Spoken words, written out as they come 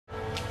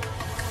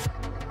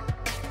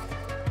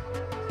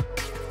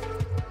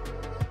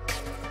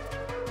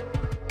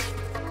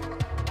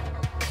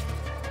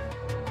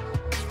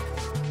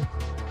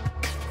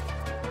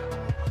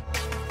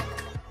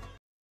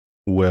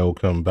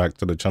Welcome back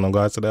to the channel,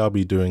 guys. Today I'll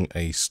be doing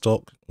a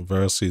stock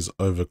versus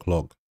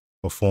overclock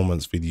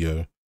performance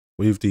video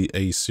with the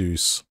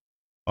Asus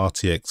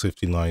RTX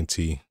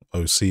 5090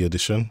 OC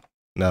edition.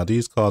 Now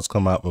these cards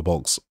come out of the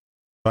box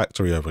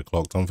factory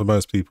overclocked, and for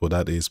most people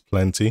that is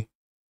plenty.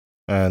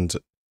 And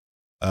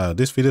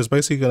this video is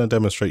basically going to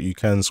demonstrate you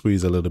can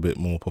squeeze a little bit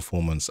more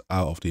performance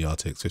out of the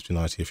RTX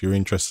 5090 if you're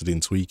interested in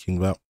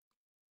tweaking that.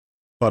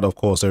 But of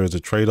course there is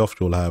a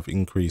trade-off. You'll have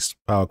increased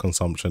power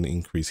consumption,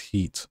 increased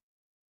heat,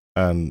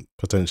 and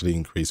potentially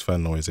increased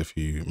fan noise if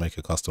you make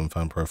a custom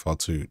fan profile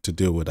to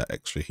deal with that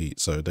extra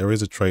heat. So there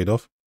is a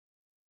trade-off,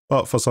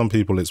 but for some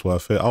people it's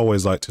worth it. I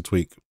always like to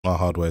tweak my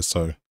hardware,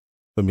 so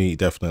for me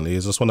definitely. I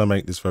just want to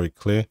make this very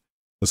clear.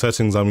 The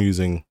settings I'm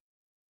using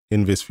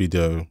in this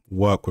video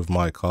work with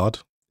my card.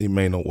 It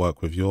may not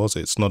work with yours.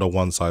 It's not a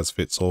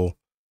one-size-fits-all.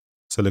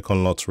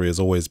 Silicon lottery has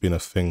always been a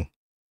thing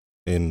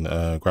in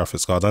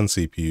graphics cards and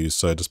CPUs,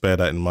 so just bear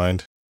that in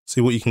mind. See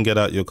what you can get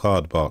out your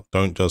card, but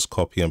don't just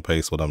copy and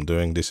paste what I'm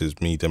doing. This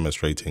is me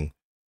demonstrating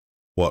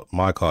what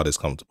my card is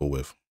comfortable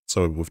with.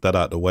 So with that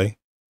out of the way,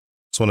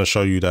 just want to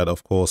show you that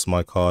of course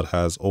my card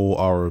has all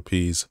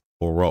ROPs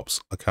or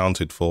ROPs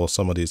accounted for.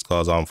 Some of these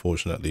cards are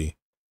unfortunately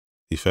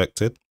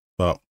defected,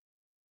 but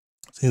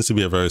it seems to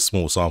be a very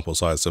small sample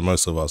size, so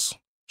most of us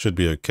should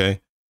be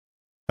okay.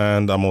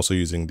 And I'm also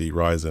using the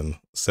Ryzen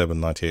 7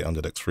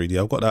 9800X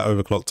 3D. I've got that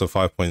overclocked to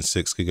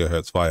 5.6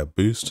 GHz via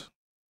boost.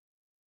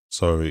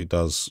 So it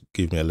does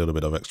give me a little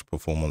bit of extra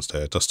performance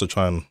there, just to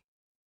try and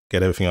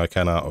get everything I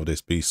can out of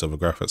this beast of a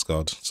graphics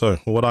card. So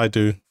what I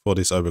do for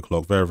this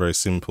overclock, very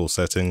simple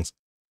settings.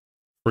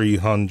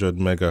 300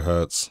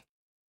 megahertz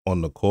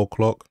on the core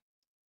clock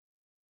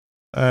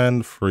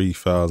and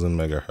 3000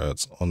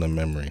 megahertz on the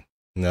memory.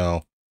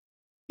 Now,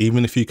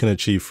 even if you can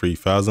achieve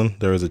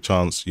 3000, there is a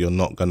chance you're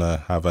not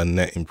gonna have a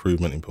net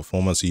improvement in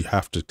performance. You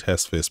have to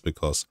test this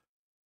because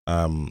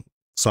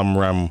some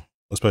RAM,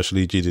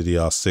 especially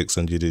GDDR6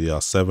 and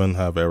GDDR7,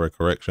 have error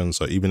correction.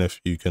 So even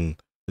if you can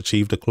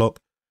achieve the clock,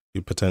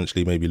 you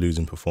potentially may be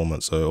losing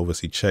performance. So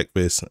obviously check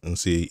this and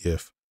see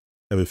if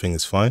everything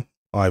is fine.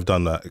 I've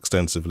done that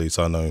extensively,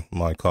 so I know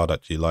my card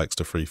actually likes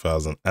the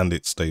 3000 and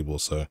it's stable.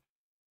 So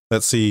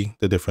let's see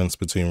the difference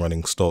between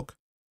running stock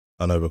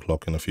and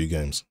overclock in a few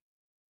games.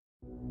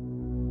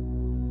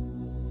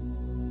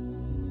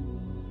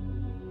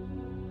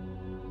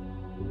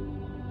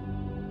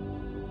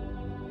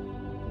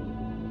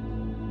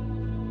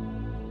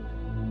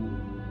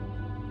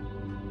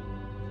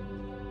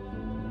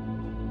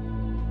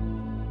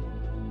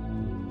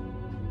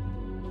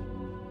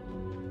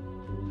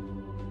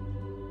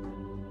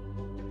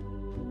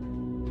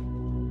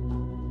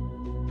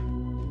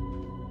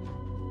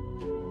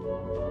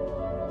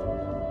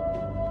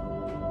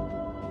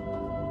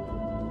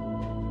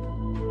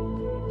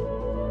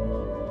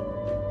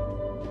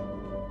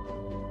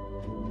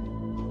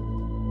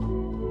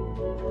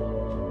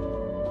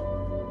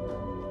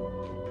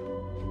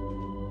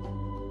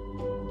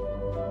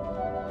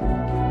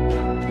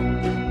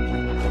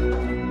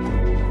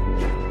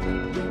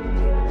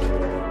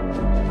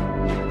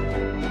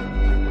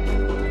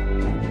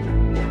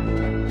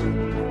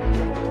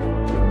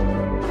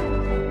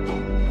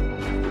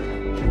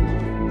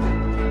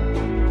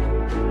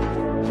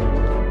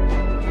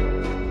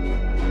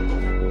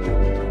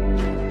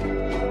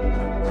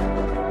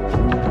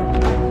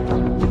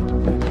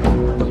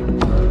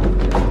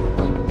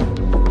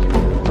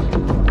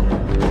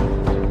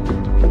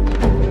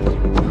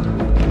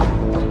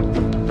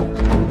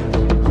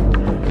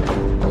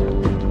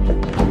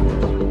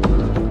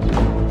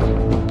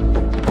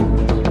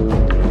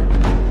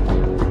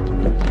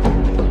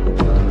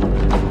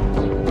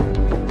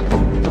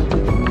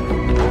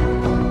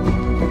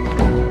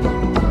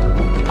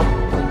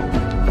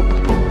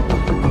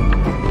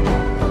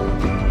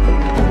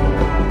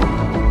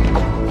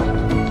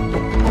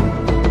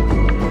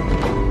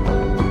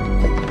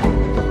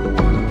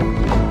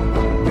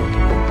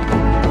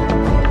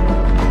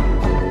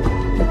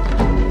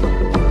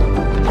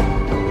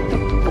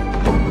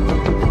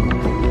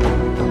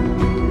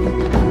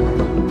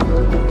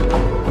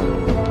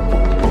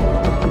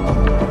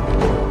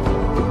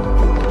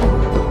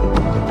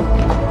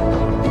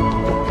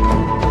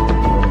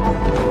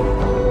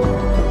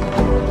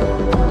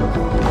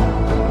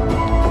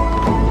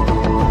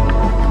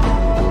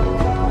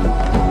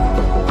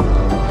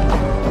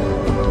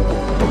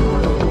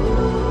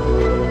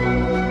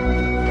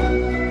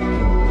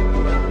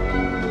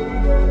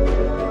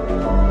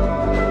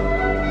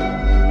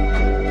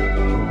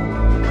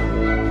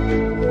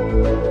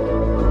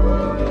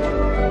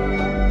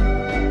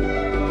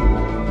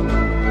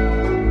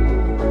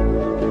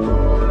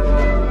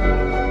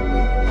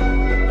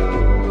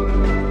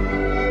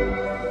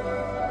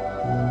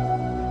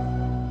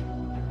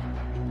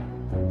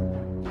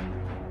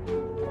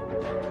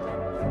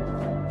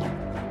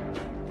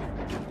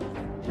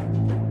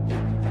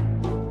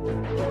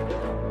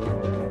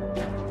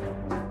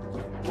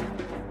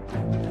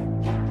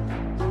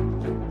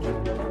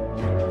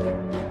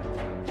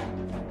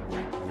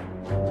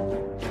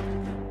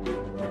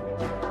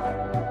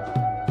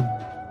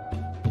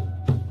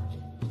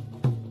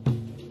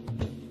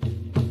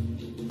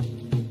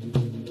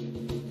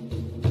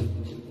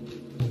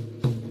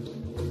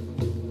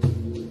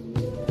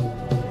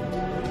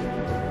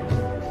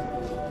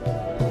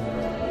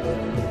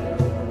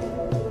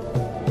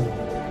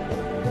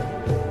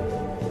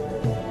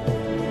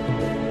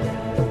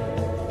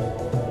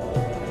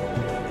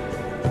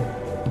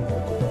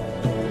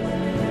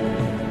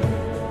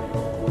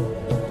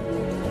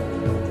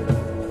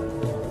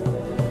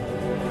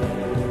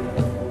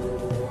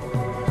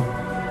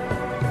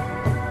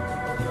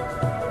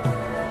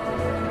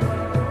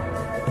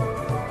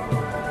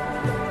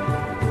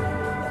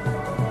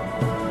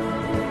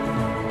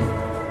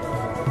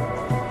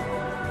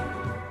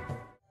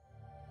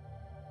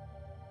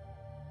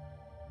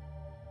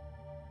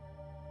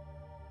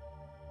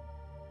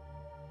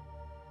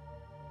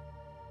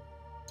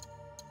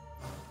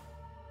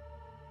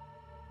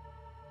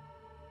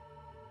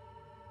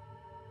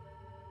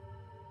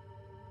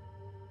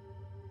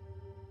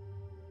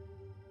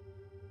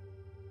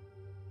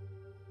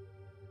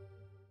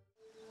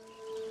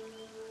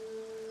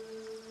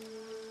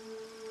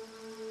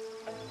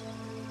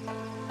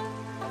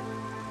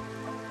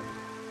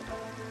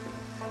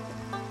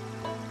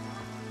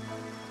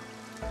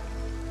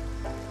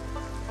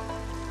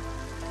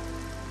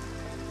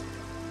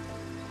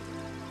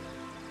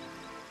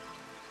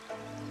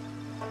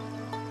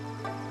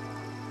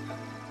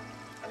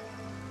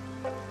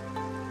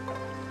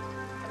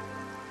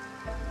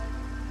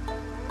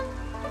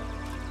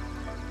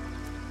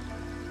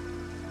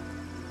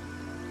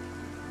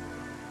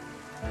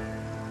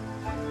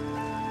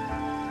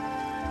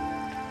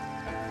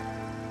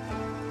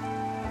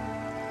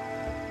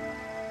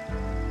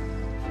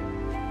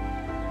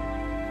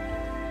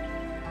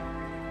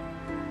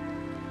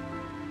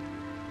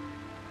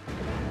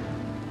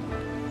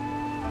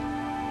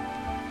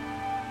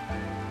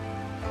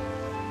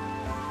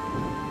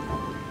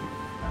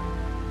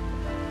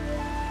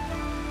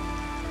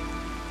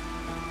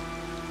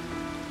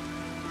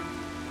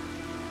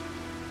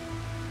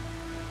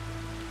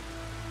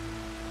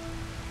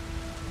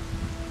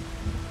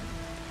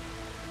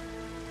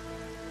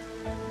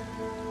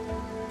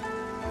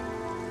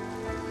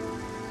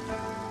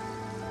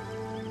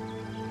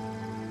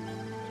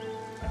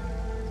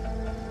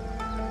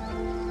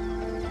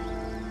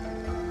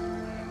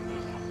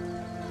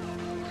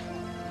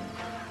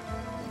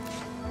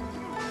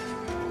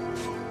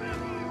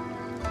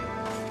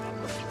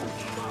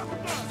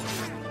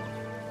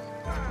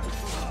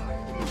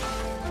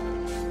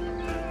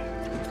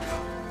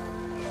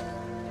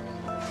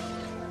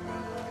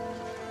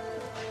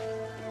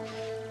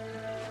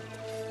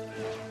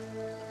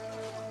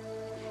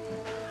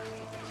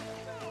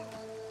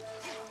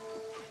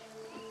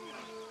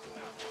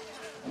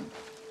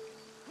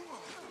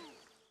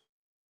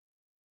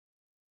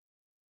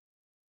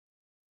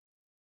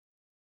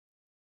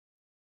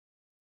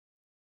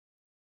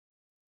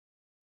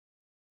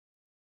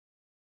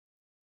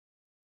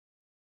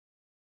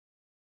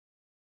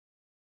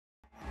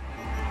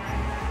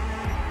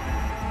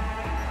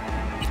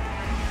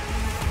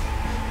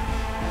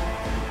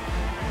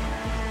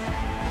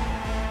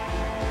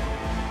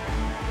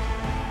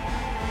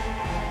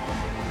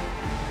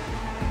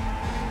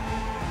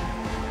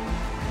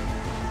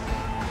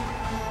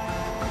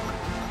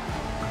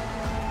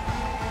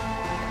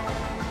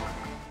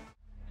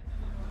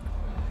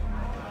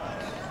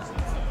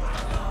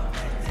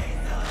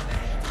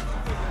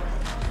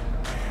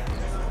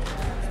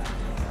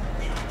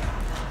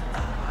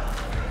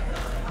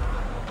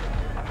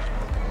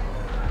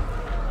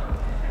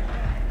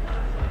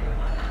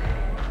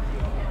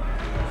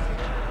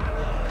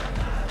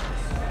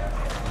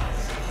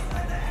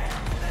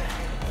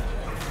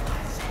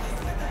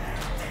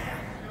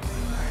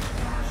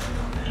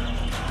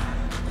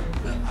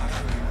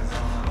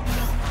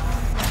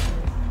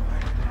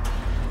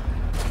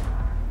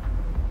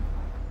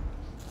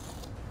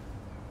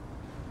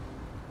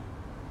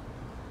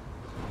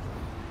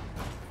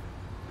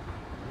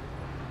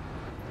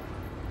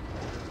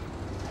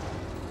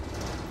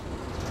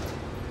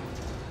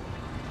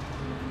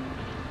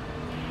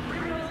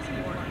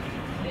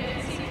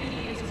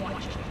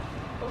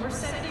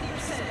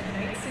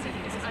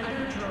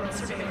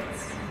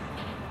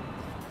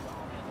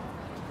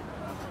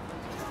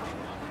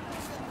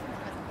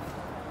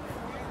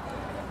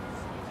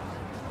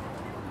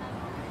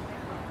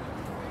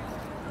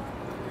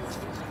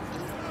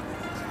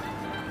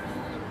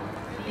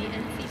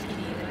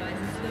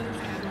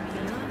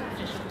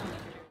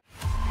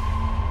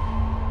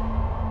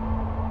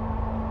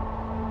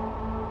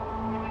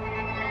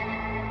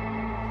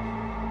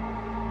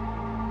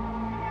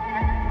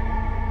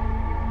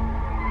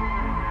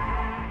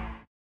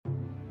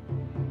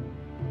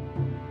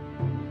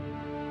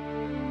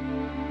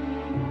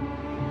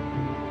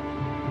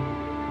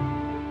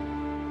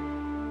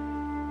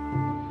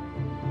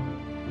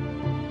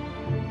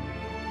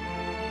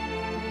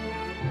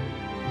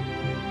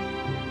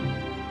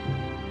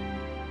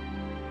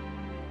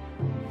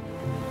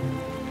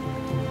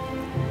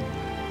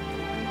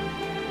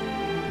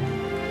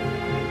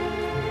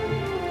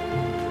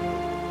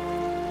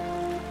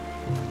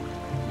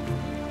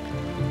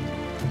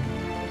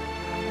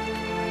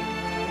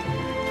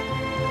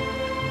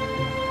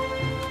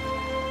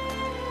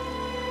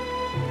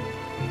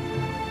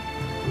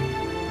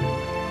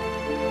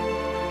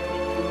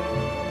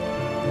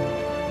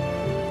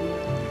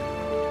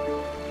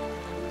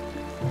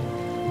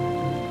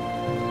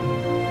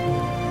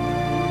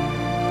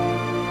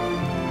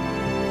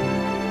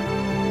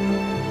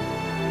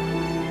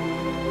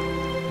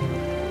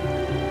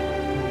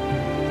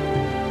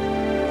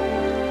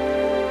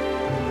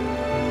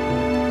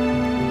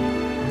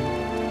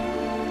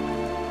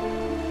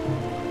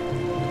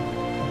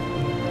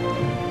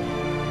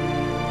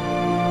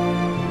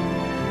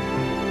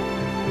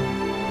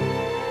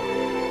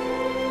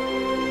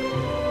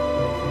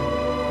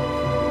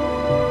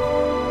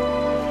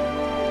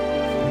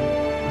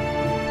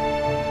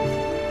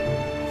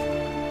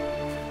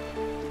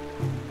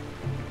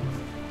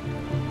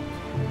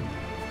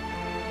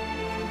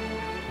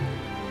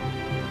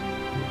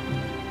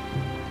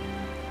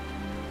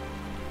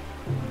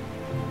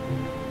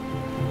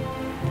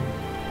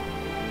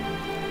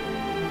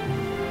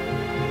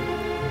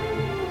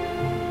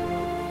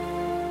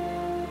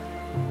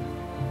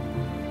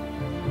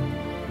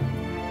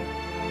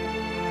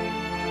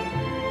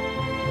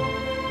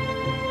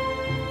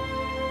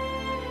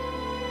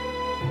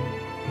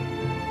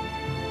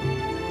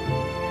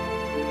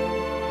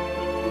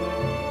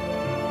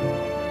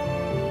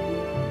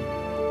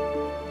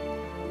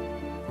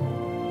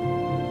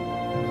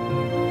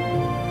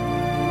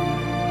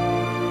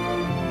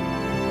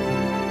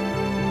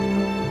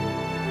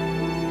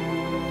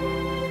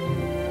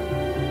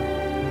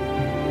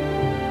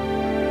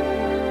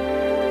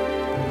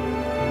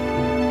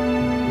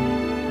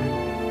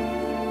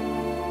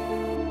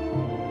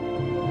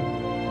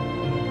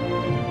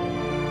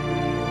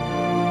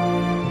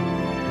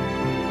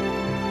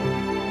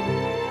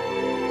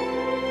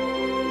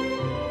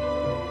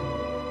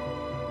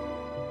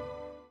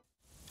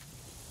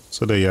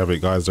 So there you have it,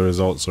 guys. The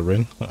results are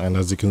in, and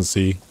as you can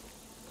see,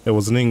 there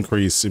was an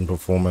increase in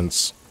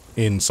performance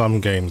in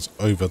some games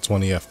over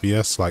 20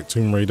 FPS, like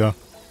Tomb Raider.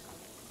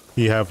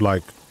 You have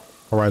like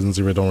Horizon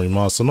Zero Dawn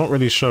Remastered, not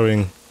really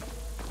showing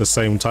the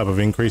same type of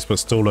increase, but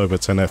still over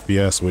 10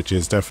 FPS, which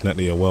is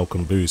definitely a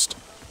welcome boost.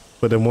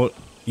 But then what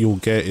you'll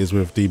get is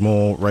with the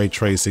more ray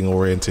tracing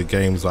oriented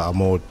games that are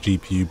more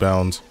GPU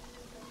bound,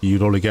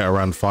 you'd only get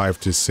around 5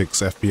 to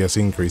 6 FPS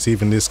increase.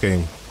 Even this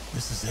game,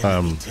 This is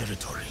enemy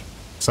territory.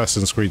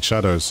 Assassin's Creed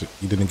Shadows,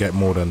 you didn't get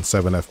more than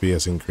 7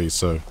 FPS increase,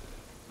 so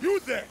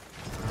You there?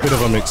 bit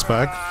of a mixed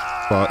bag.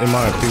 But in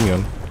my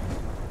opinion,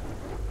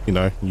 you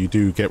know, you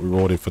do get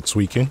rewarded for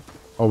tweaking.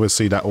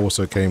 Obviously that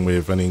also came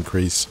with an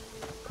increased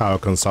power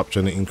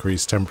consumption,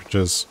 increased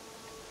temperatures,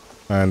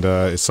 and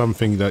it's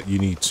something that you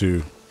need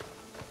to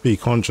be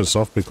conscious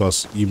of,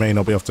 because you may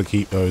not be able to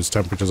keep those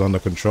temperatures under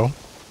control,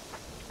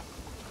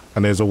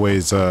 and there's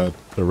always the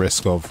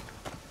risk of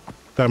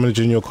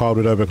damaging your card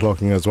with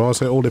overclocking as well.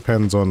 So it all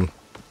depends on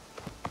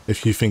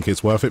if you think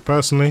it's worth it.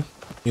 Personally,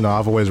 you know,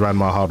 I've always ran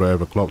my hardware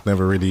overclocked,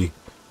 never really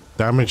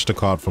damaged the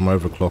card from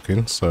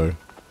overclocking, so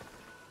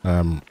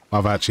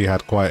I've actually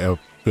had quite a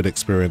good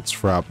experience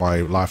throughout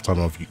my lifetime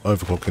of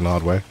overclocking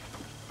hardware.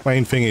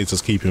 Main thing is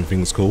just keeping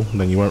things cool,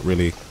 and then you won't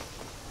really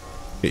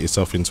get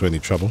yourself into any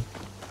trouble.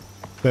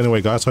 But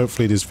anyway, guys,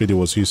 hopefully this video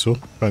was useful.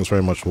 Thanks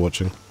very much for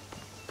watching,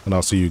 and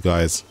I'll see you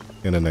guys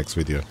in the next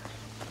video.